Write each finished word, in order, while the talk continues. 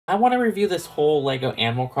I want to review this whole LEGO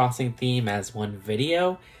Animal Crossing theme as one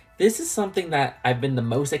video. This is something that I've been the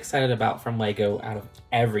most excited about from LEGO out of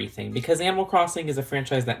everything, because Animal Crossing is a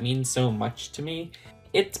franchise that means so much to me.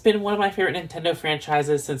 It's been one of my favorite Nintendo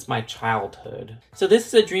franchises since my childhood. So this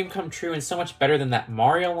is a dream come true and so much better than that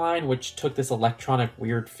Mario line, which took this electronic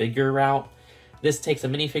weird figure route. This takes a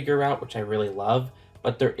minifigure route, which I really love,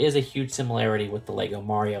 but there is a huge similarity with the LEGO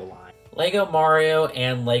Mario line. LEGO Mario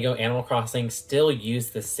and LEGO Animal Crossing still use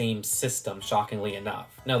the same system, shockingly enough.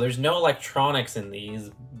 Now, there's no electronics in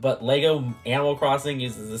these, but LEGO Animal Crossing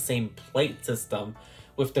uses the same plate system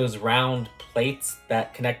with those round plates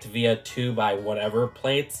that connect via 2x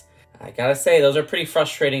plates. I gotta say, those are pretty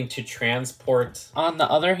frustrating to transport. On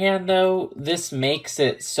the other hand, though, this makes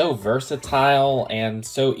it so versatile and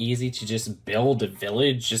so easy to just build a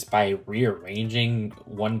village just by rearranging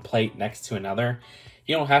one plate next to another.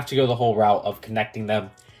 You don't have to go the whole route of connecting them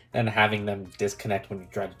and having them disconnect when you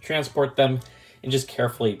try to transport them, and just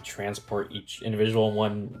carefully transport each individual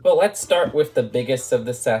one. But let's start with the biggest of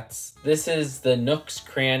the sets. This is the Nook's,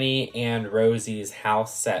 Cranny, and Rosie's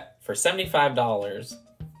house set for $75.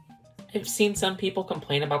 I've seen some people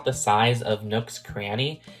complain about the size of Nook's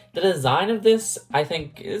Cranny. The design of this, I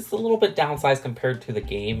think, is a little bit downsized compared to the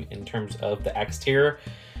game in terms of the exterior.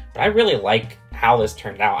 But I really like how this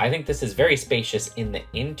turned out. I think this is very spacious in the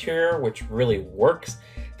interior, which really works.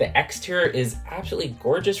 The exterior is absolutely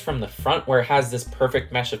gorgeous from the front, where it has this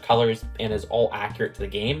perfect mesh of colors and is all accurate to the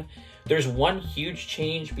game. There's one huge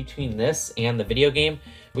change between this and the video game,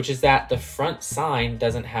 which is that the front sign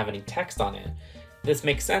doesn't have any text on it. This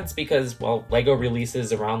makes sense because, well, LEGO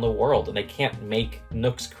releases around the world and they can't make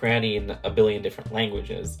Nook's Cranny in a billion different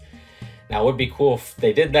languages. Now, it would be cool if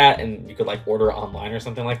they did that and you could like order it online or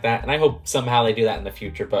something like that. And I hope somehow they do that in the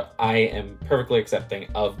future, but I am perfectly accepting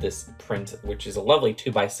of this print, which is a lovely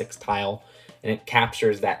 2x6 tile, and it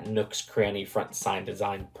captures that Nook's Cranny front sign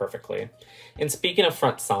design perfectly. And speaking of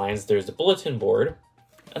front signs, there's the bulletin board.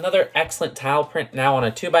 Another excellent tile print now on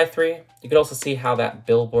a 2x3. You could also see how that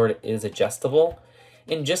billboard is adjustable.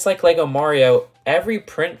 And just like LEGO Mario, every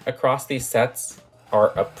print across these sets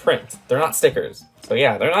are a print. They're not stickers. So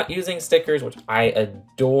yeah, they're not using stickers, which I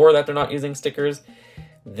adore that they're not using stickers.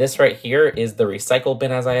 This right here is the recycle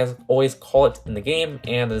bin, as I always call it in the game,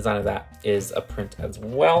 and the design of that is a print as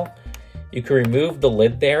well. You can remove the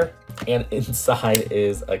lid there, and inside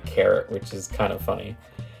is a carrot, which is kind of funny.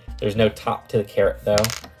 There's no top to the carrot though.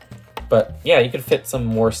 But yeah, you could fit some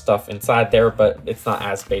more stuff inside there, but it's not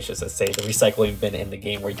as spacious as, say, the recycling bin in the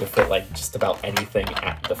game, where you could fit like just about anything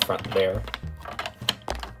at the front there.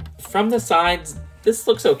 From the sides, this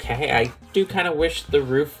looks okay. I do kind of wish the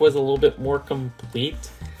roof was a little bit more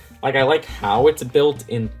complete. Like, I like how it's built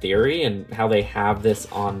in theory and how they have this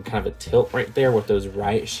on kind of a tilt right there with those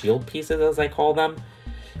riot shield pieces, as I call them.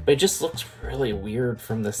 But it just looks really weird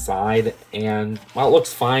from the side, and while it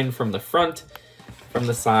looks fine from the front, from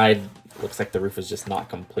the side, looks like the roof is just not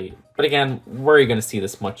complete. But again, where are you going to see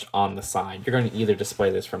this much on the side? You're going to either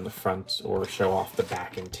display this from the front or show off the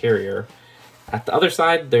back interior. At the other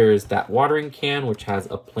side, there's that watering can, which has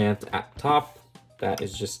a plant at top that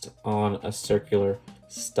is just on a circular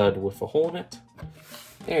stud with a hole in it.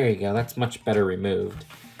 There you go, that's much better removed.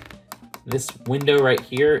 This window right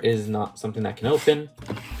here is not something that can open,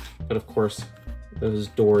 but of course, those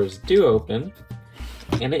doors do open.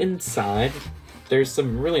 And inside, there's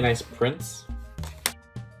some really nice prints.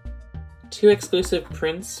 Two exclusive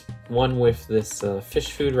prints, one with this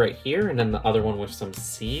fish food right here, and then the other one with some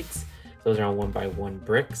seeds. Those are on 1x1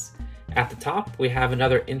 bricks. At the top, we have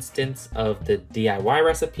another instance of the DIY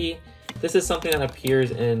recipe. This is something that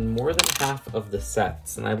appears in more than half of the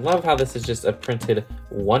sets, and I love how this is just a printed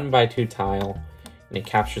 1x2 tile, and it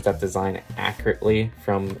captures that design accurately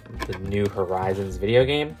from the New Horizons video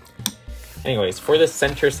game. Anyways, for this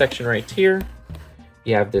center section right here,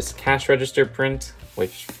 you have this cash register print,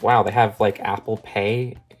 which, wow, they have like Apple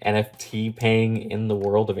Pay, NFT paying in the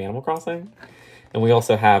world of Animal Crossing. And we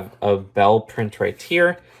also have a bell print right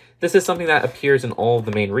here. This is something that appears in all of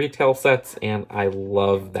the main retail sets, and I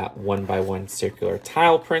love that 1x1 circular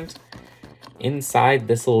tile print. Inside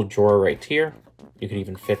this little drawer right here, you could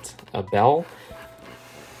even fit a bell.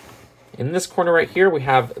 In this corner right here, we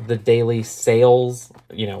have the daily sales,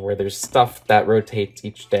 you know, where there's stuff that rotates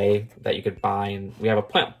each day that you could buy. And we have a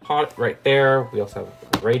plant pot right there. We also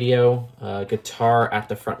have a radio, a guitar at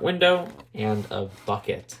the front window, and a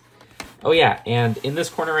bucket. Oh yeah, and in this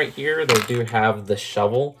corner right here, they do have the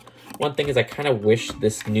shovel. One thing is I kind of wish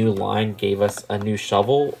this new line gave us a new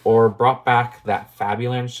shovel or brought back that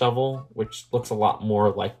Fabuland shovel, which looks a lot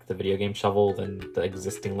more like the video game shovel than the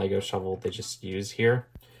existing LEGO shovel they just use here.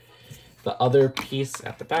 The other piece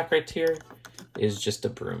at the back right here is just a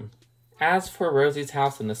broom. As for Rosie's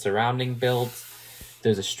house and the surrounding builds,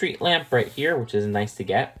 there's a street lamp right here, which is nice to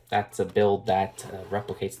get. That's a build that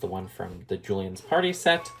replicates the one from the Julian's party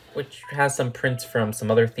set, which has some prints from some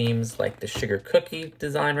other themes like the sugar cookie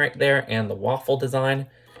design right there and the waffle design.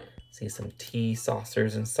 See some tea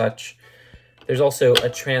saucers and such. There's also a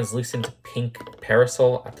translucent pink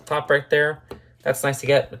parasol at the top right there. That's nice to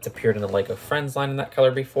get. It's appeared in the LEGO Friends line in that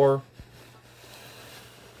color before.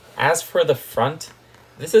 As for the front,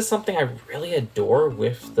 this is something I really adore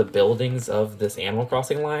with the buildings of this Animal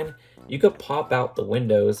Crossing line. You could pop out the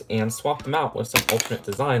windows and swap them out with some alternate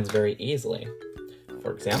designs very easily.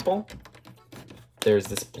 For example, there's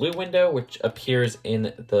this blue window, which appears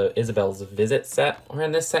in the Isabelle's Visit set. Or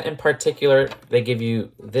in this set in particular, they give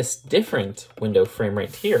you this different window frame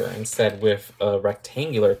right here, instead with a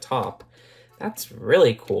rectangular top. That's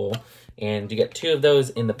really cool, and you get two of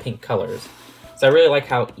those in the pink colors. So I really like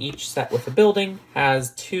how each set with a building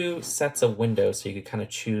has two sets of windows, so you can kind of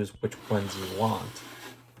choose which ones you want.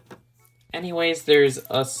 Anyways, there's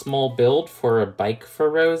a small build for a bike for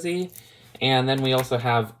Rosie, and then we also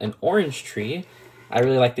have an orange tree. I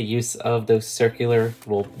really like the use of those circular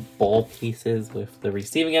little ball pieces with the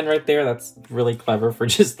receiving end right there. That's really clever for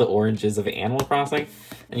just the oranges of Animal Crossing.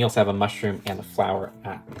 And you also have a mushroom and a flower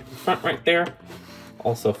at the front right there.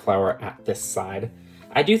 Also a flower at this side.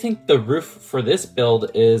 I do think the roof for this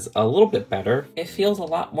build is a little bit better. It feels a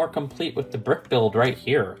lot more complete with the brick build right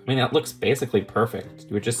here. I mean, that looks basically perfect.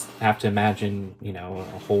 You would just have to imagine, you know,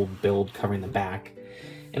 a whole build covering the back.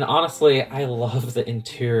 And honestly, I love the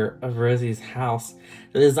interior of Rosie's house.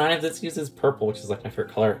 The design of this uses purple, which is like my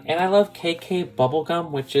favorite color. And I love KK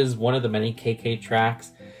Bubblegum, which is one of the many KK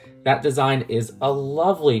tracks. That design is a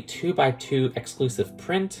lovely 2x2 exclusive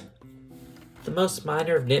print. The most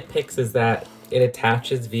minor of nitpicks is that it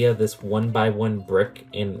attaches via this 1x1 brick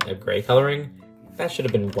in a gray coloring. That should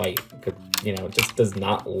have been white, because, you know, it just does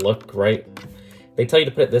not look right. They tell you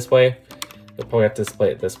to put it this way. You'll probably have to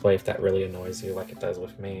display it this way if that really annoys you like it does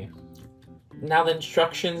with me. Now the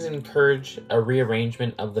instructions encourage a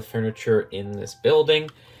rearrangement of the furniture in this building.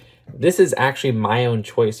 This is actually my own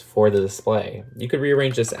choice for the display. You could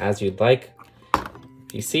rearrange this as you'd like.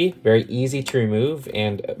 You see, very easy to remove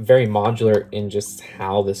and very modular in just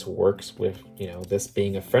how this works with, you know, this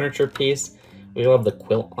being a furniture piece. We love the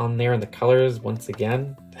quilt on there and the colors once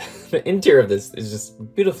again. The interior of this is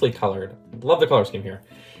just beautifully colored. Love the color scheme here.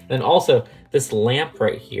 And also this lamp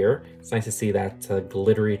right here. It's nice to see that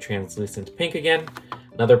glittery translucent pink again.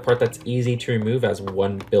 Another part that's easy to remove as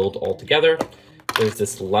one build altogether. There's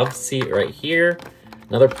this love seat right here.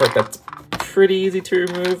 Another part that's pretty easy to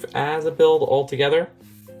remove as a build altogether.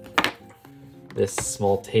 This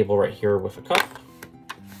small table right here with a cup.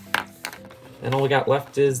 And all we got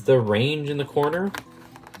left is the range in the corner.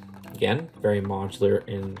 Again, very modular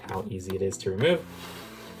in how easy it is to remove.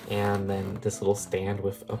 And then this little stand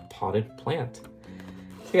with a potted plant.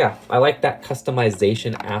 So yeah, I like that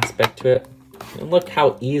customization aspect to it. And look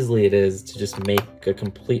how easily it is to just make a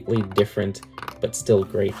completely different but still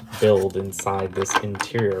great build inside this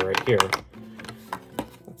interior right here.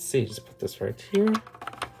 Let's see, just put this right here.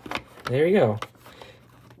 There you go.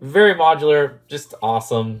 Very modular, just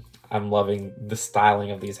awesome. I'm loving the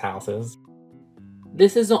styling of these houses.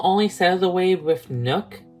 This is the only set of the way with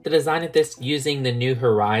Nook. The design of this using the New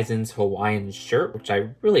Horizons Hawaiian shirt, which I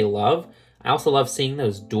really love. I also love seeing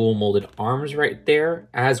those dual molded arms right there,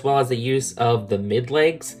 as well as the use of the mid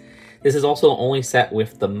legs. This is also the only set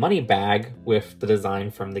with the money bag with the design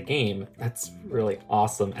from the game. That's really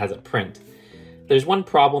awesome as a print. There's one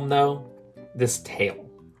problem though, this tail.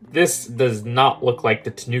 This does not look like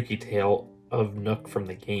the Tanuki tail of Nook from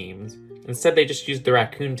the games. Instead, they just used the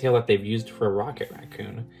raccoon tail that they've used for a Rocket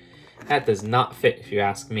Raccoon. That does not fit if you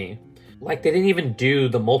ask me. Like, they didn't even do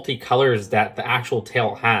the multi-colors that the actual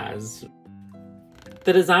tail has.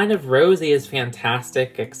 The design of Rosie is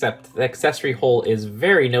fantastic, except the accessory hole is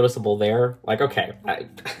very noticeable there. Like, okay,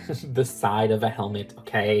 the side of a helmet,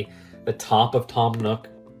 okay, the top of Tom Nook,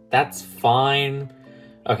 that's fine.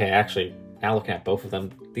 Okay, actually, now looking at both of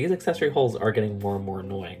them, these accessory holes are getting more and more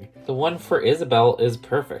annoying. The one for Isabelle is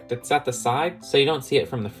perfect. It's at the side, so you don't see it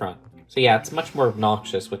from the front. So yeah, it's much more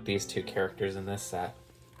obnoxious with these two characters in this set.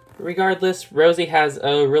 Regardless, Rosie has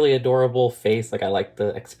a really adorable face. Like, I like the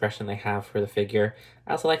expression they have for the figure.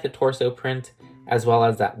 I also like the torso print, as well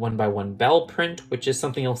as that 1x1 bell print, which is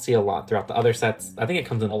something you'll see a lot throughout the other sets. I think it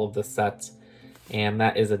comes in all of the sets, and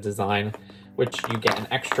that is a design which you get an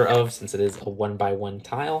extra of since it is a 1x1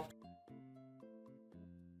 tile.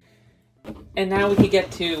 And now we can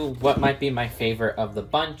get to what might be my favorite of the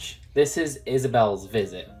bunch. This is Isabelle's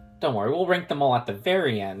Visit. don't worry, we'll rank them all at the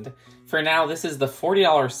very end. For now, this is the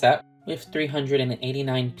 $40 set with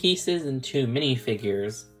 389 pieces and 2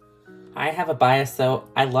 minifigures. I have a bias though,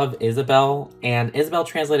 I love Isabelle, and Isabelle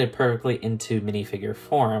translated perfectly into minifigure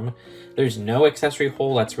form. There's no accessory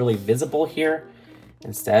hole that's really visible here.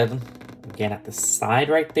 Instead, again at the side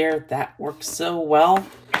right there, that works so well.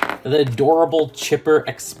 The adorable chipper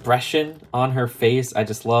expression on her face, I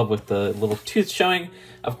just love, with the little tooth showing.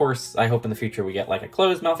 Of course, I hope in the future we get like a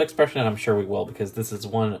closed mouth expression, and I'm sure we will because this is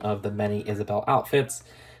one of the many Isabelle outfits.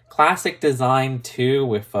 Classic design too,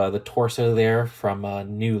 with the torso there from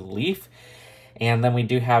New Leaf. And then we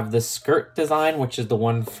do have the skirt design, which is the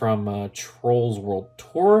one from Trolls World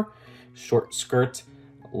Tour. Short skirt,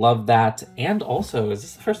 love that. And also, is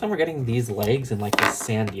this the first time we're getting these legs in like the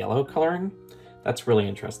sand yellow coloring? That's really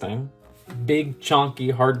interesting. Big, chunky,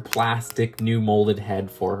 hard plastic, new molded head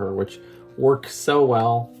for her, which works so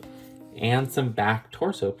well. And some back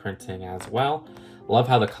torso printing as well. Love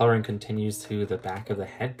how the coloring continues to the back of the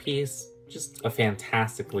headpiece. Just a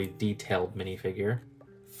fantastically detailed minifigure.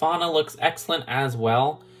 Fauna looks excellent as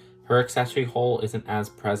well. Her accessory hole isn't as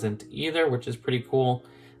present either, which is pretty cool.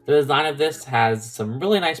 The design of this has some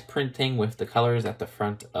really nice printing with the colors at the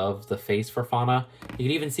front of the face for Fauna. You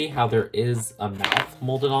can even see how there is a mouth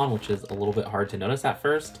molded on, which is a little bit hard to notice at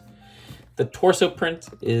first. The torso print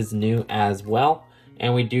is new as well,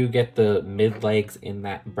 and we do get the mid legs in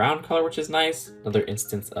that brown color, which is nice. Another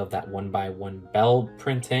instance of that 1x1 bell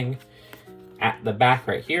printing. At the back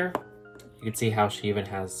right here, you can see how she even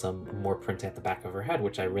has some more print at the back of her head,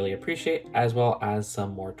 which I really appreciate, as well as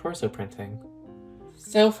some more torso printing.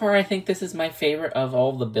 So far, I think this is my favorite of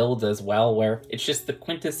all the builds as well, where it's just the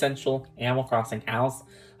quintessential Animal Crossing house.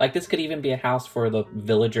 Like, this could even be a house for the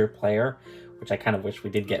villager player, which I kind of wish we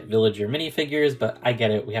did get villager minifigures, but I get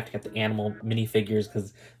it. We have to get the animal minifigures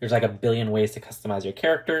because there's like a billion ways to customize your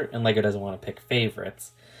character, and LEGO doesn't want to pick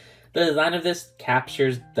favorites. The design of this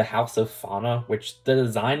captures the house of Fauna, which the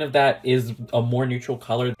design of that is a more neutral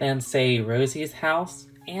color than, say, Rosie's house.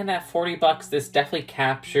 And at 40 bucks, this definitely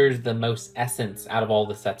captures the most essence out of all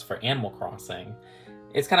the sets for Animal Crossing.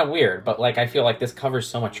 It's kind of weird, but like I feel like this covers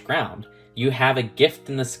so much ground. You have a gift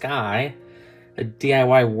in the sky, a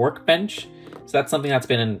DIY workbench. So that's something that's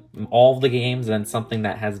been in all of the games, and something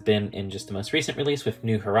that has been in just the most recent release with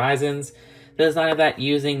New Horizons. The design of that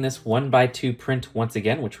using this 1x2 print once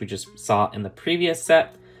again, which we just saw in the previous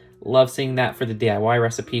set. Love seeing that for the DIY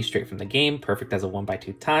recipe straight from the game, perfect as a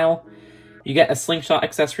 1x2 tile. You get a slingshot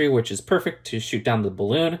accessory, which is perfect to shoot down the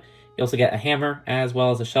balloon. You also get a hammer as well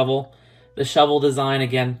as a shovel. The shovel design,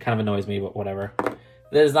 again, kind of annoys me, but whatever.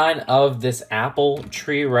 The design of this apple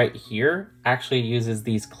tree right here actually uses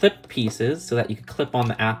these clip pieces so that you can clip on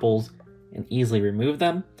the apples and easily remove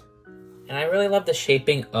them. And I really love the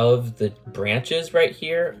shaping of the branches right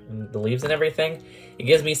here, and the leaves and everything. It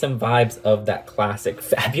gives me some vibes of that classic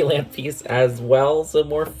Fabuland piece as well, so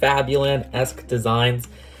more Fabuland-esque designs.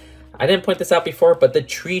 I didn't point this out before, but the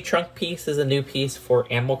tree trunk piece is a new piece for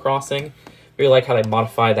Animal Crossing. Really like how they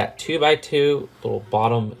modify that 2x2 little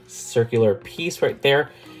bottom circular piece right there,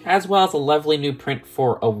 as well as a lovely new print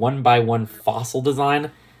for a 1x1 fossil design.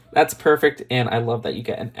 That's perfect, and I love that you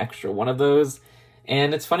get an extra one of those.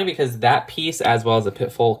 And it's funny because that piece, as well as the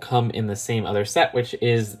Pitfall, come in the same other set, which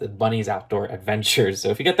is Bunnie's Outdoor Adventures. So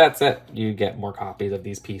if you get that set, you get more copies of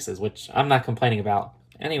these pieces, which I'm not complaining about.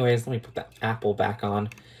 Anyways, let me put that apple back on.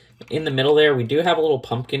 In the middle there, we do have a little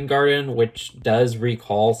pumpkin garden, which does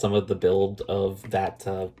recall some of the build of that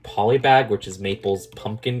Polybag, which is Maple's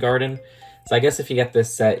pumpkin garden. So I guess if you get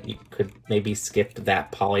this set, you could maybe skip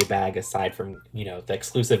that Polybag aside from, you know, the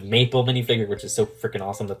exclusive Maple minifigure, which is so freaking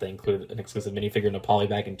awesome that they include an exclusive minifigure in a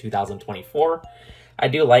Polybag in 2024. I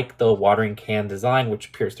do like the watering can design, which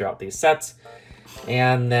appears throughout these sets.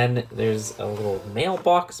 And then there's a little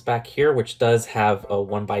mailbox back here, which does have a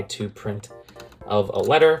 1x2 print of a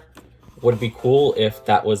letter. Would be cool if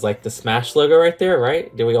that was like the Smash logo right there,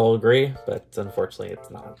 right? Do we all agree? But unfortunately, it's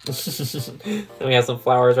not. Then we have some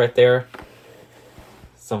flowers right there.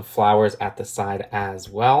 Some flowers at the side as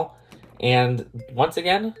well. And once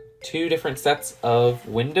again, two different sets of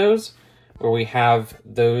windows where we have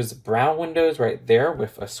those brown windows right there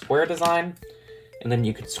with a square design. And then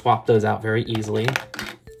you could swap those out very easily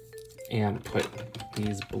and put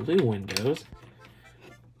these blue windows,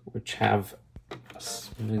 which have a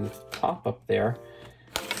smooth top up there.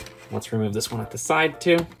 Let's remove this one at the side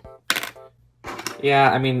too.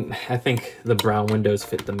 Yeah, I mean, I think the brown windows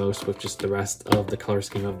fit the most with just the rest of the color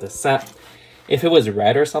scheme of the set. If it was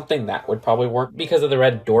red or something, that would probably work because of the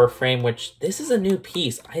red door frame, which this is a new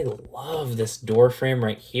piece. I love this door frame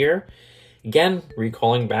right here. Again,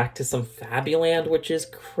 recalling back to some Fabuland, which is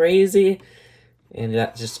crazy. And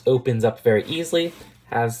that just opens up very easily.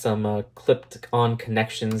 Has some clipped on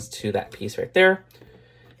connections to that piece right there.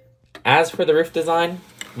 As for the roof design,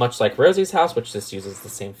 much like Rosie's house, which just uses the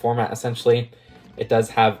same format essentially, it does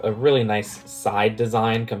have a really nice side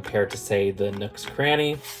design compared to, say, the Nook's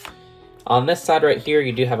Cranny. On this side right here,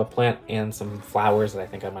 you do have a plant and some flowers that I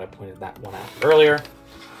think I might have pointed that one out earlier.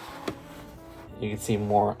 You can see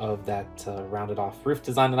more of that rounded off roof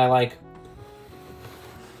design that I like.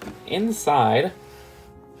 Inside,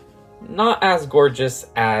 not as gorgeous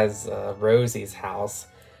as Rosie's house,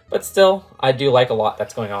 but still, I do like a lot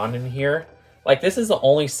that's going on in here. Like, this is the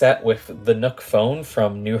only set with the Nook phone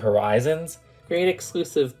from New Horizons. Great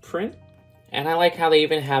exclusive print. And I like how they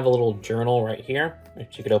even have a little journal right here,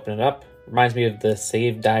 which you could open it up. Reminds me of the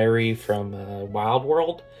Save Diary from Wild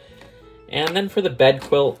World. And then for the bed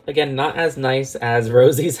quilt, again, not as nice as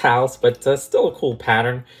Rosie's house, but still a cool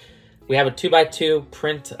pattern. We have a 2x2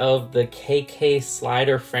 print of the KK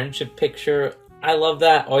slider friendship picture. I love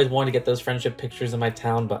that. Always wanted to get those friendship pictures in my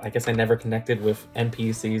town, but I guess I never connected with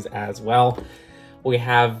NPCs as well. We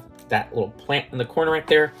have that little plant in the corner right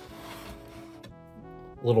there.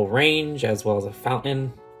 Little range, as well as a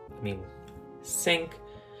fountain. Sink.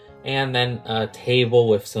 And then a table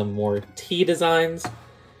with some more tea designs,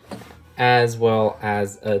 as well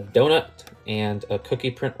as a donut and a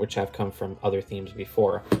cookie print, which have come from other themes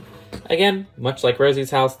before. Again, much like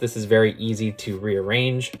Rosie's house, this is very easy to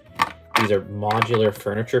rearrange. These are modular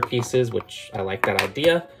furniture pieces, which I like that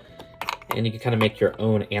idea. And you can kind of make your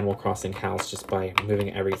own Animal Crossing house just by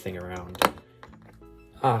moving everything around.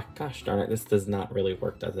 Ah, gosh darn it, this does not really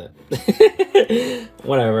work, does it?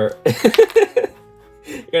 Whatever.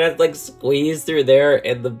 You're gonna have to like squeeze through there,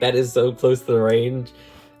 and the bed is so close to the range.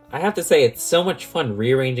 I have to say, it's so much fun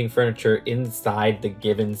rearranging furniture inside the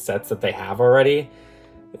given sets that they have already.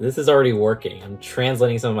 This is already working. I'm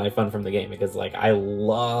translating some of my fun from the game because, like, I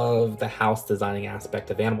love the house designing aspect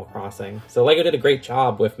of Animal Crossing. So LEGO did a great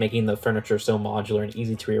job with making the furniture so modular and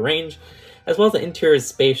easy to rearrange, as well as the interior is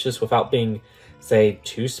spacious without being, say,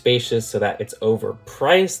 too spacious so that it's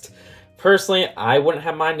overpriced. Personally, I wouldn't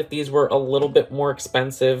have mind if these were a little bit more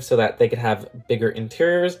expensive so that they could have bigger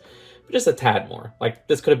interiors, but just a tad more. Like,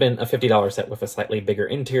 this could have been a $50 set with a slightly bigger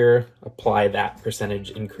interior. Apply that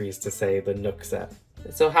percentage increase to, say, the Nook set.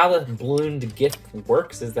 So how the ballooned gift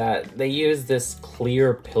works is that they use this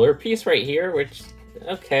clear pillar piece right here, which,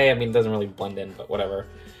 okay, I mean, it doesn't really blend in, but whatever.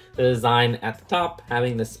 The design at the top,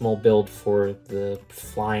 having this small build for the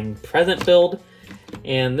flying present build.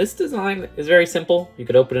 And this design is very simple. You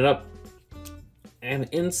could open it up, and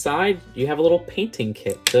inside you have a little painting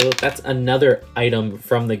kit. So that's another item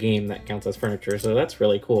from the game that counts as furniture. So that's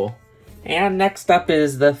really cool. And next up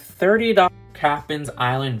is the $30 Kappn's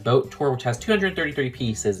Island Boat Tour, which has 233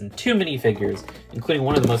 pieces and 2 minifigures, including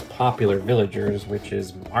one of the most popular villagers, which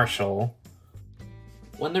is Marshall.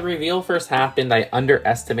 When the reveal first happened, I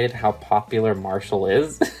underestimated how popular Marshall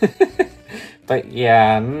is. But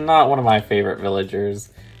yeah, not one of my favorite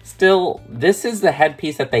villagers. Still, this is the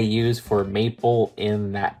headpiece that they use for Maple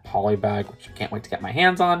in that Polybag, which I can't wait to get my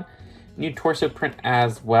hands on. New torso print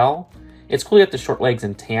as well. It's cool to get the short legs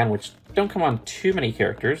and tan, which don't come on too many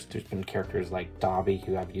characters. There's been characters like Dobby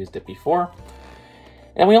who have used it before.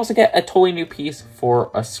 And we also get a totally new piece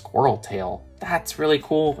for a squirrel tail. That's really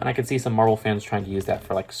cool, and I could see some Marvel fans trying to use that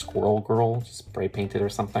for like Squirrel Girl, just spray painted or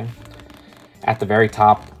something. At the very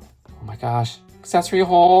top, oh my gosh, accessory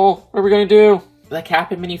hole, what are we gonna do? The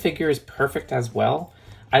Kappn minifigure is perfect as well.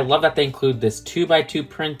 I love that they include this 2x2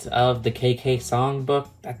 print of the KK songbook.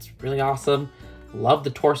 That's really awesome. Love the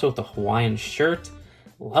torso with the Hawaiian shirt.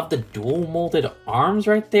 Love the dual molded arms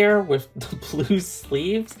right there with the blue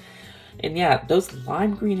sleeves. And yeah, those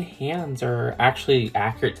lime green hands are actually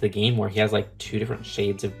accurate to the game where he has like 2 different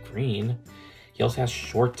shades of green. He also has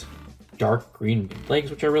short, dark green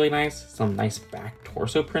legs, which are really nice. Some nice back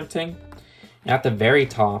torso printing. And at the very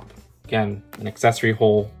top, again, an accessory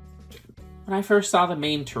hole. When I first saw the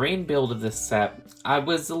main terrain build of this set, I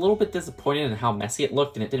was a little bit disappointed in how messy it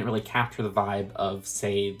looked, and it didn't really capture the vibe of,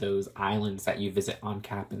 say, those islands that you visit on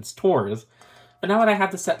Kappn's tours. But now that I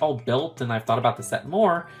have the set all built and I've thought about the set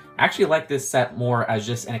more, I actually like this set more as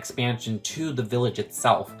just an expansion to the village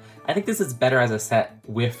itself. I think this is better as a set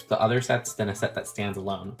with the other sets than a set that stands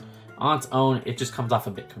alone. On its own, it just comes off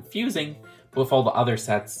a bit confusing, with all the other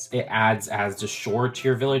sets, it adds as the shore to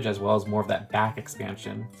your village as well as more of that back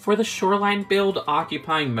expansion. For the shoreline build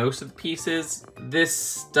occupying most of the pieces,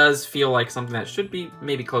 this does feel like something that should be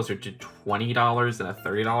maybe closer to $20 than a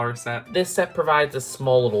 $30 set. This set provides a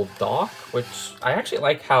small little dock, which I actually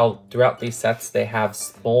like how throughout these sets they have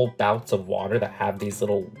small bouts of water that have these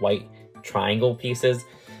little white triangle pieces.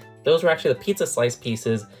 Those were actually the pizza slice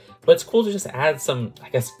pieces. But it's cool to just add some, I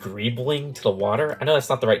guess, greebling to the water. I know that's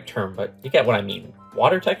not the right term, but you get what I mean.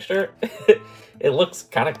 Water texture, it looks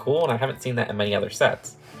kind of cool, and I haven't seen that in many other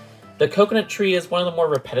sets. The coconut tree is one of the more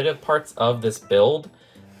repetitive parts of this build.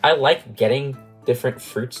 I like getting different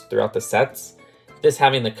fruits throughout the sets. This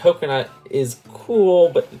having the coconut is cool,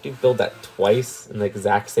 but you do build that twice in the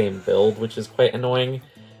exact same build, which is quite annoying.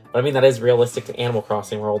 But I mean, that is realistic to Animal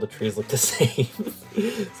Crossing where all the trees look the same.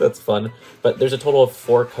 So that's fun. But there's a total of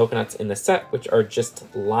 4 coconuts in the set, which are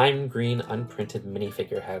just lime green unprinted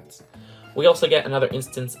minifigure heads. We also get another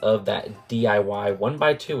instance of that DIY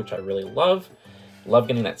 1x2, which I really love. Love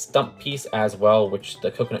getting that stump piece as well, which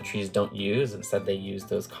the coconut trees don't use. Instead, they use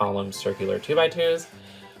those column circular 2x2s.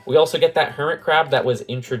 We also get that hermit crab that was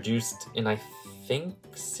introduced in, I think,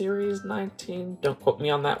 Series 19. Don't quote me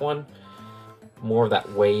on that one. More of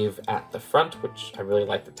that wave at the front, which I really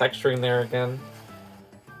like the texturing there again.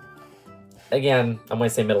 Again, I'm going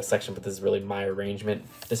to say middle section, but this is really my arrangement.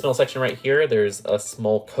 This middle section right here, there's a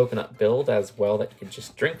small coconut build as well that you can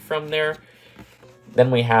just drink from there. Then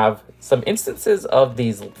we have some instances of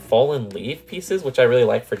these fallen leaf pieces, which I really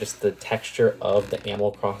like for just the texture of the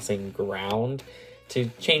Animal Crossing ground, to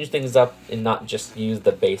change things up and not just use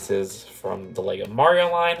the bases from the LEGO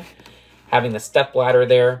Mario line. Having the step ladder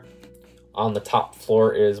there. On the top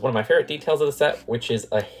floor is one of my favorite details of the set, which is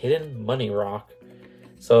a hidden money rock.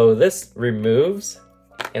 So this removes,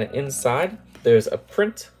 and inside there's a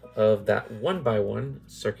print of that 1x1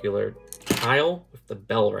 circular tile with the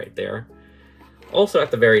bell right there. Also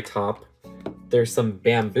at the very top, there's some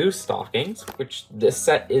bamboo stockings, which this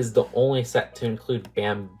set is the only set to include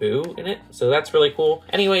bamboo in it. So that's really cool.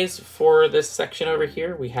 Anyways, for this section over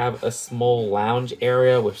here, we have a small lounge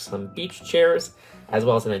area with some beach chairs, as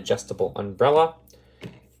well as an adjustable umbrella.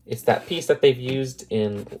 It's that piece that they've used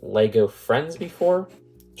in LEGO Friends before,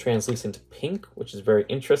 translucent pink, which is very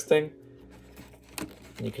interesting.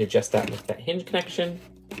 And you can adjust that with that hinge connection.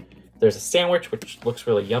 There's a sandwich, which looks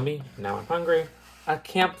really yummy. Now I'm hungry. A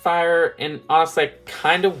campfire, and honestly, I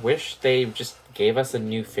kind of wish they just gave us a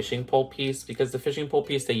new fishing pole piece, because the fishing pole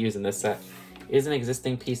piece they use in this set is an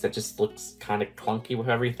existing piece that just looks kind of clunky with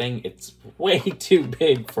everything. It's way too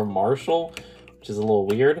big for Marshall, which is a little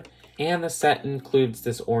weird. And the set includes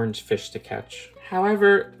this orange fish to catch.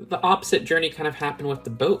 However, the opposite journey kind of happened with the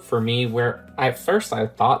boat for me, where at first I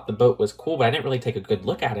thought the boat was cool, but I didn't really take a good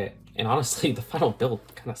look at it. And honestly, the final build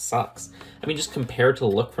kind of sucks. I mean, just compared to the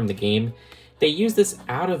look from the game, they use this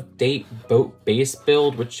out-of-date boat base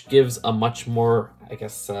build, which gives a much more, I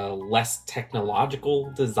guess, less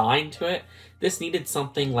technological design to it. This needed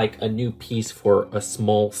something like a new piece for a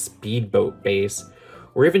small speedboat base,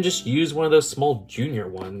 or even just use one of those small junior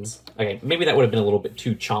ones. Okay, maybe that would have been a little bit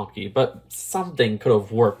too chonky, but something could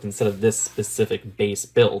have worked instead of this specific base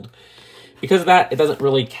build. Because of that, it doesn't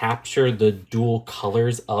really capture the dual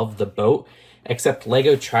colors of the boat, except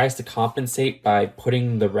LEGO tries to compensate by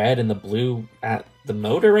putting the red and the blue at the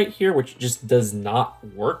motor right here, which just does not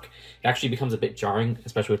work. It actually becomes a bit jarring,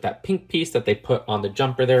 especially with that pink piece that they put on the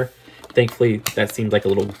jumper there. Thankfully, that seemed like a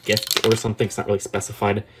little gift or something. It's not really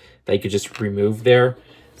specified, that you could just remove there,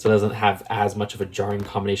 so it doesn't have as much of a jarring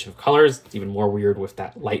combination of colors. It's even more weird with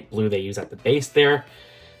that light blue they use at the base there.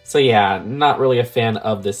 So yeah, not really a fan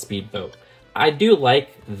of this speedboat. I do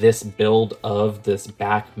like this build of this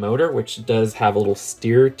back motor, which does have a little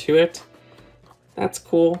steer to it. That's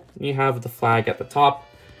cool. You have the flag at the top.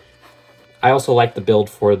 I also like the build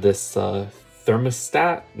for this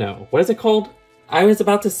thermostat. No, what is it called? I was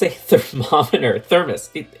about to say thermometer. Thermos.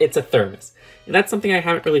 It's a thermos. And that's something I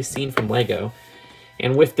haven't really seen from LEGO.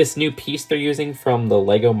 And with this new piece they're using from the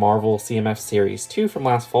LEGO Marvel CMF Series 2 from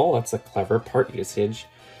last fall, that's a clever part usage.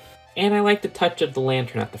 And I like the touch of the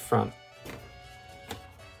lantern at the front.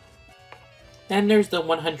 Then there's the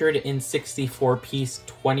 164-piece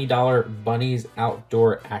 $20 Bunnie's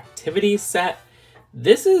Outdoor Activities set.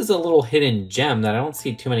 This is a little hidden gem that I don't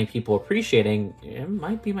see too many people appreciating. It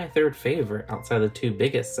might be my third favorite outside of the 2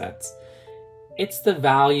 biggest sets. It's the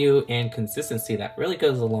value and consistency that really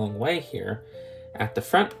goes a long way here. At the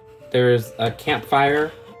front, there's a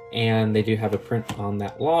campfire, and they do have a print on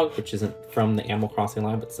that log, which isn't from the Animal Crossing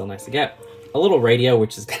line, but still nice to get. a little radio,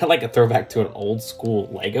 which is kind of like a throwback to an old school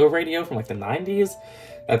Lego radio from like the 90s.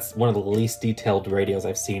 That's one of the least detailed radios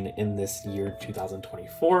I've seen in this year,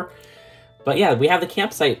 2024. But yeah, we have the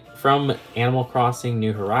campsite from Animal Crossing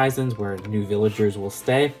New Horizons, where new villagers will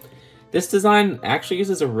stay. This design actually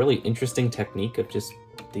uses a really interesting technique of just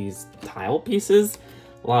these tile pieces.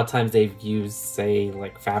 A lot of times they've used, say,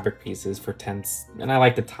 like fabric pieces for tents, and I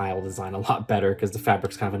like the tile design a lot better because the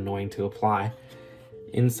fabric's kind of annoying to apply.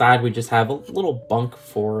 Inside, we just have a little bunk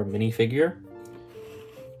for a minifigure.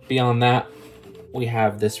 Beyond that, we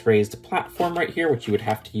have this raised platform right here, which you would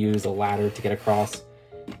have to use a ladder to get across.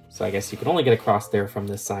 So I guess you could only get across there from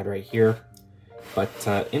this side right here.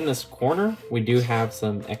 But in this corner, we do have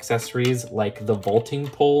some accessories like the vaulting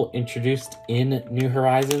pole introduced in New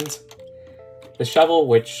Horizons. The shovel,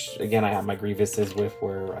 which again, I have my grievances with,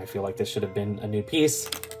 where I feel like this should have been a new piece.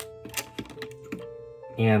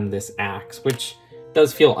 And this axe, which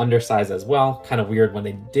does feel undersized as well. Kind of weird when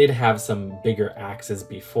they did have some bigger axes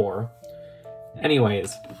before.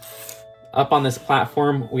 Anyways, up on this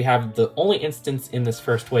platform, we have the only instance in this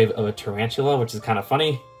first wave of a tarantula, which is kind of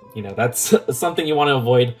funny. You know, that's something you want to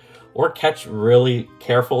avoid or catch really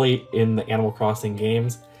carefully in the Animal Crossing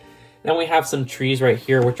games. Then we have some trees right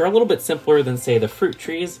here, which are a little bit simpler than, say, the fruit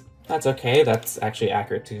trees. That's okay. That's actually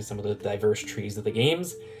accurate to some of the diverse trees of the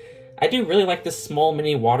games. I do really like this small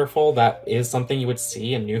mini waterfall. That is something you would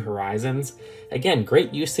see in New Horizons. Again,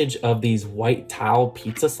 great usage of these white tile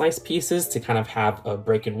pizza slice pieces to kind of have a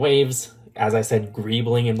break in waves. As I said,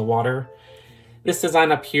 greebling in the water. This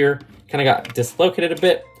design up here kind of got dislocated a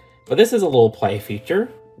bit, but this is a little play feature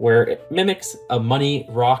where it mimics a money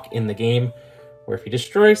rock in the game, where if you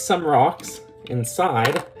destroy some rocks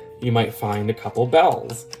inside, you might find a couple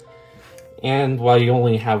bells. And while you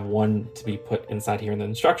only have one to be put inside here in the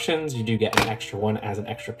instructions, you do get an extra one as an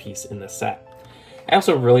extra piece in the set. I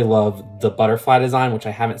also really love the butterfly design, which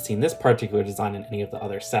I haven't seen this particular design in any of the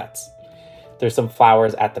other sets. There's some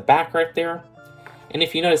flowers at the back right there. And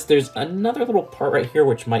if you notice, there's another little part right here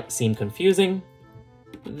which might seem confusing.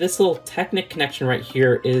 This little Technic connection right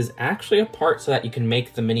here is actually a part so that you can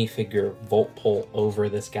make the minifigure vault pole over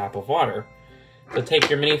this gap of water. So take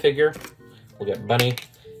your minifigure, we'll get Bunnie,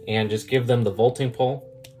 and just give them the vaulting pole.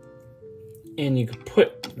 And you can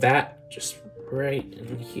put that just right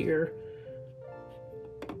in here.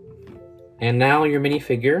 And now your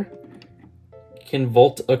minifigure can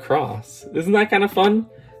vault across. Isn't that kind of fun?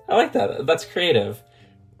 I like that. That's creative.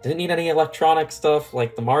 Didn't need any electronic stuff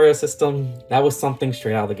like the Mario system. That was something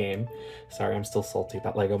straight out of the game. Sorry, I'm still salty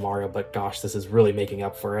about LEGO Mario, but gosh, this is really making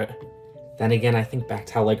up for it. Then again, I think back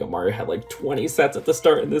to how LEGO Mario had like 20 sets at the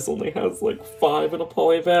start, and this only has like 5 in a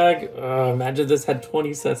polybag. Imagine this had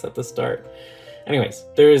 20 sets at the start. Anyways,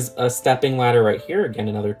 there's a stepping ladder right here. Again,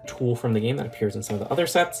 another tool from the game that appears in some of the other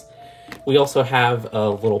sets. We also have a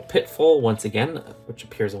little pitfall, once again, which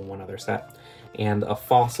appears in one other set, and a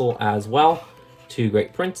fossil as well. 2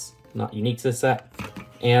 great prints, not unique to the set.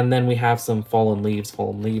 And then we have some Fallen Leaves.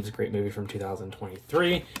 Fallen Leaves, great movie from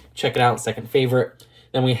 2023. Check it out, second favorite.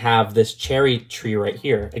 Then we have this cherry tree right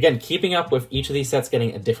here. Again, keeping up with each of these sets,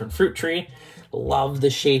 getting a different fruit tree. Love the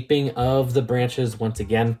shaping of the branches once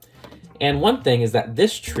again. And one thing is that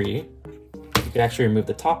this tree, you can actually remove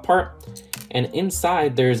the top part, and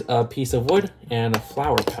inside there's a piece of wood and a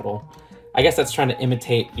flower petal. I guess that's trying to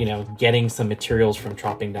imitate, you know, getting some materials from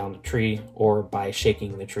chopping down the tree or by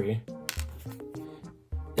shaking the tree.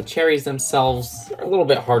 The cherries themselves are a little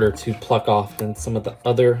bit harder to pluck off than some of the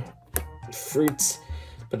other fruits,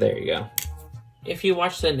 but there you go. If you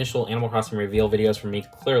watch the initial Animal Crossing reveal videos from me,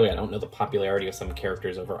 clearly I don't know the popularity of some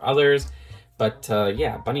characters over others, but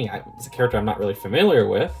yeah, Bunnie is a character I'm not really familiar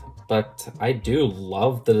with, but I do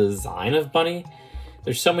love the design of Bunnie.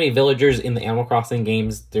 There's so many villagers in the Animal Crossing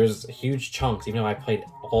games. There's huge chunks, even though I played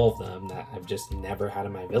all of them, that I've just never had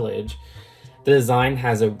in my village. The design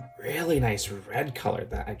has a really nice red color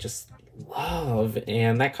that I just love,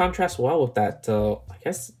 and that contrasts well with that, I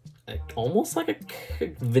guess, almost like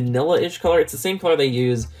a vanilla-ish color. It's the same color they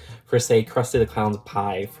use for, say, Krusty the Clown's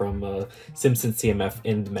pie from Simpsons CMF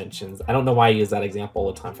in Dimensions. I don't know why I use that example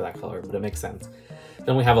all the time for that color, but it makes sense.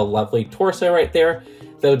 Then we have a lovely torso right there.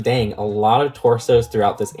 Though, dang, a lot of torsos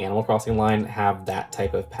throughout this Animal Crossing line have that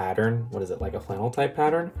type of pattern. What is it, like a flannel type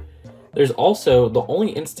pattern? There's also the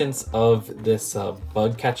only instance of this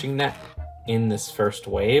bug catching net in this first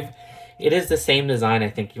wave. It is the same design, I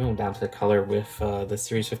think, even down to the color with the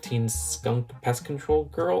Series 15 Skunk Pest Control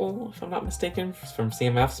Girl, if I'm not mistaken, from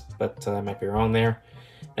CMFs, but I might be wrong there.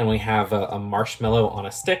 And we have a marshmallow on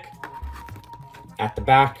a stick at the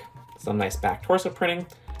back. Some nice back torso printing.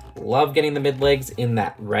 Love getting the mid legs in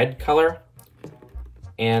that red color.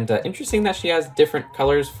 And interesting that she has different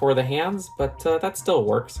colors for the hands, but that still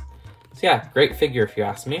works. So yeah, great figure if you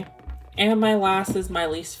ask me. And my last is my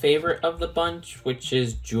least favorite of the bunch, which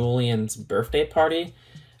is Julian's birthday party.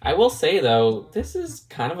 I will say though, this is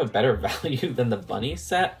kind of a better value than the Bunnie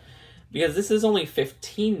set, because this is only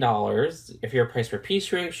 $15. If you're a price per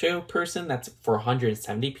piece ratio person, that's for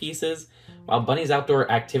 170 pieces, while Bunnie's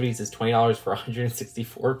Outdoor Activities is $20 for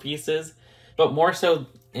 164 pieces. But more so,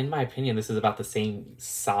 in my opinion, this is about the same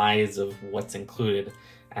size of what's included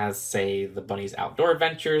as, say, the Bunnie's Outdoor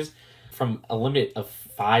Adventures. From a limit of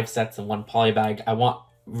 5 sets in one polybag, I want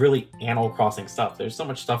really Animal Crossing stuff. There's so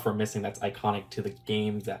much stuff we're missing that's iconic to the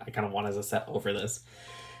games that I kind of want as a set over this.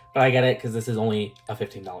 But I get it, because this is only a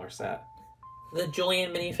 $15 set. The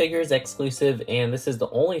Julian minifigure is exclusive, and this is the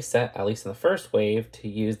only set, at least in the first wave, to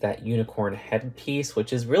use that unicorn headpiece,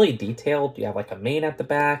 which is really detailed. You have like a mane at the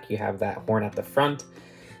back, you have that horn at the front.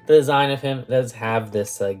 The design of him does have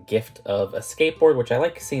this gift of a skateboard, which I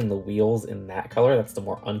like seeing the wheels in that color. That's the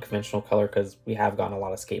more unconventional color, because we have gotten a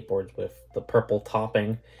lot of skateboards with the purple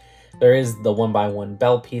topping. There is the 1x1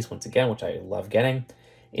 bell piece, once again, which I love getting.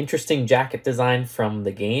 Interesting jacket design from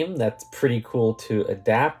the game. That's pretty cool to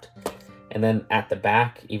adapt. And then at the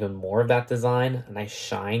back, even more of that design. A nice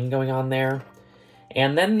shine going on there.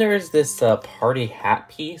 And then there's this party hat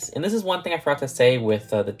piece. And this is one thing I forgot to say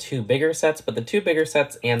with the 2 bigger sets, but the 2 bigger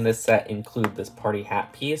sets and this set include this party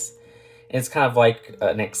hat piece. And it's kind of like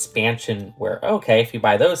an expansion where, okay, if you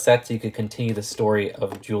buy those sets, you could continue the story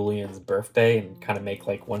of Julian's birthday and kind of make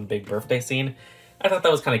like one big birthday scene. I thought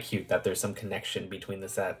that was kind of cute that there's some connection between the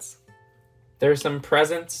sets. There's some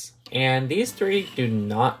presents, and these 3 do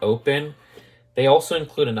not open. They also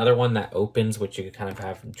include another one that opens, which you can kind of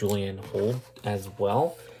have Julian hold as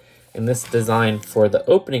well. And this design for the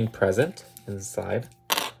opening present inside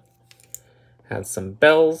has some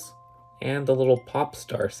bells and a little pop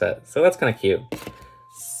star set. So that's kind of cute.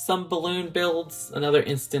 Some balloon builds, another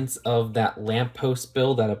instance of that lamppost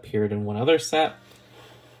build that appeared in one other set.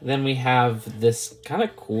 Then we have this kind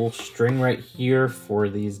of cool string right here for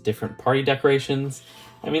these different party decorations.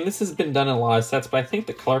 I mean, this has been done in a lot of sets, but I think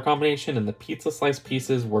the color combination and the pizza slice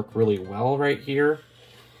pieces work really well right here.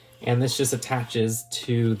 And this just attaches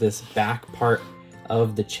to this back part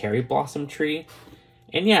of the cherry blossom tree.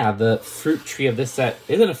 And yeah, the fruit tree of this set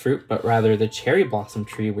isn't a fruit, but rather the cherry blossom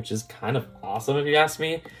tree, which is kind of awesome if you ask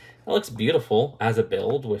me. It looks beautiful as a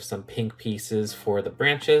build with some pink pieces for the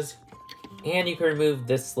branches. And you can remove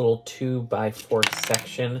this little 2x4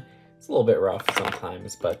 section. It's a little bit rough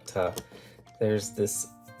sometimes, but there's this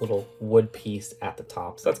little wood piece at the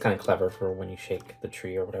top. So that's kind of clever for when you shake the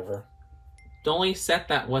tree or whatever. The only set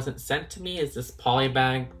that wasn't sent to me is this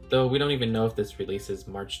Polybag, though we don't even know if this releases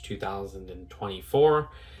March 2024.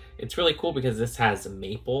 It's really cool because this has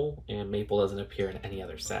Maple, and Maple doesn't appear in any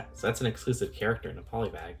other set. So that's an exclusive character in a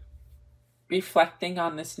Polybag. Reflecting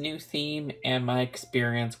on this new theme and my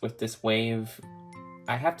experience with this wave,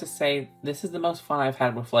 I have to say this is the most fun I've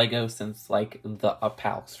had with LEGO since like the Up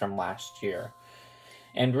House from last year.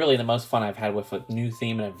 And really the most fun I've had with a new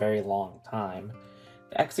theme in a very long time.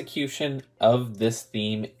 The execution of this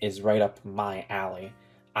theme is right up my alley.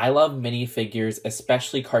 I love minifigures,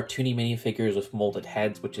 especially cartoony minifigures with molded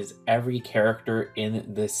heads, which is every character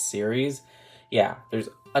in this series. Yeah, there's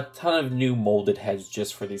a ton of new molded heads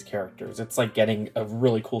just for these characters. It's like getting a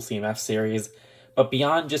really cool CMF series. But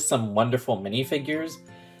beyond just some wonderful minifigures,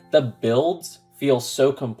 the builds feel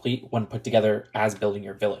so complete when put together as building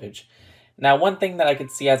your village. Now, one thing that I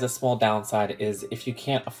could see as a small downside is if you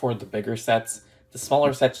can't afford the bigger sets, the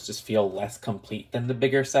smaller sets just feel less complete than the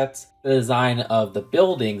bigger sets. The design of the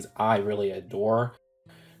buildings I really adore.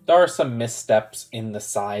 There are some missteps in the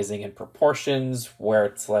sizing and proportions where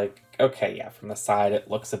it's like, okay, yeah, from the side it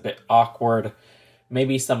looks a bit awkward.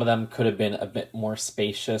 Maybe some of them could have been a bit more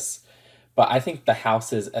spacious. But I think the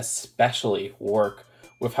houses especially work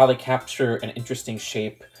with how they capture an interesting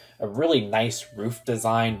shape, a really nice roof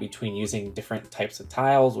design between using different types of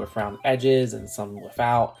tiles with round edges and some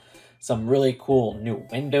without, some really cool new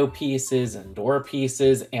window pieces and door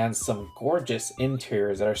pieces, and some gorgeous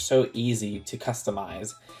interiors that are so easy to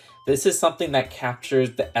customize. This is something that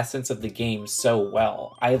captures the essence of the game so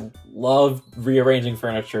well. I love rearranging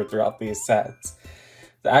furniture throughout these sets.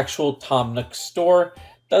 The actual Tom Nook store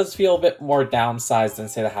does feel a bit more downsized than,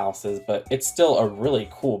 say, the houses, but it's still a really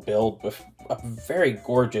cool build with a very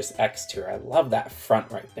gorgeous exterior. I love that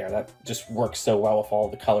front right there. That just works so well with all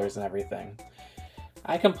the colors and everything.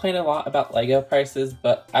 I complain a lot about LEGO prices,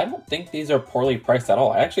 but I don't think these are poorly priced at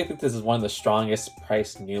all. I actually think this is one of the strongest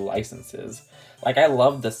priced new licenses. Like, I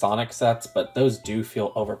love the Sonic sets, but those do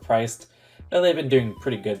feel overpriced. But they've been doing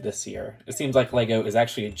pretty good this year. It seems like LEGO is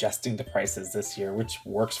actually adjusting the prices this year, which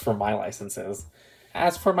works for my licenses.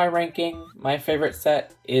 As for my ranking, my favorite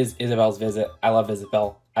set is Isabelle's Visit. I love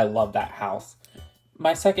Isabelle. I love that house.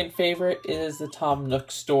 My second favorite is the Tom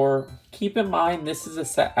Nook store. Keep in mind, this is a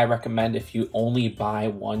set I recommend if you only buy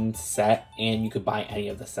one set, and you could buy any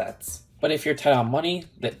of the sets. But if you're tight on money,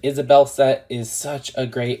 the Isabelle set is such a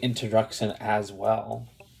great introduction as well.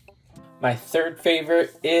 My third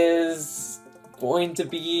favorite is going to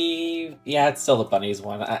be, yeah, it's still the Bunnies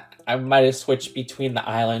one. I might have switched between the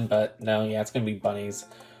island, but no, yeah, it's going to be Bunnies.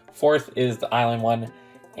 Fourth is the island one,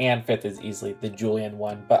 and fifth is easily the Julian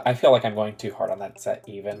one, but I feel like I'm going too hard on that set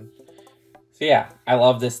even. So yeah, I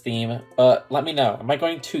love this theme, but let me know, am I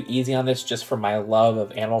going too easy on this just for my love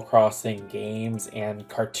of Animal Crossing games and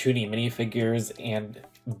cartoony minifigures and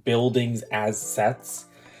buildings as sets?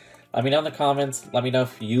 Let me know in the comments. Let me know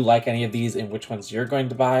if you like any of these and which ones you're going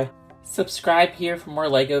to buy. Subscribe here for more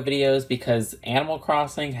LEGO videos because Animal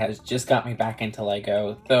Crossing has just got me back into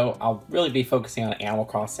LEGO, though I'll really be focusing on Animal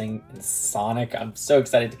Crossing and Sonic. I'm so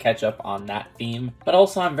excited to catch up on that theme. But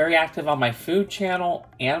also I'm very active on my food channel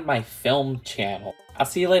and my film channel. I'll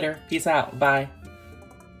see you later. Peace out. Bye.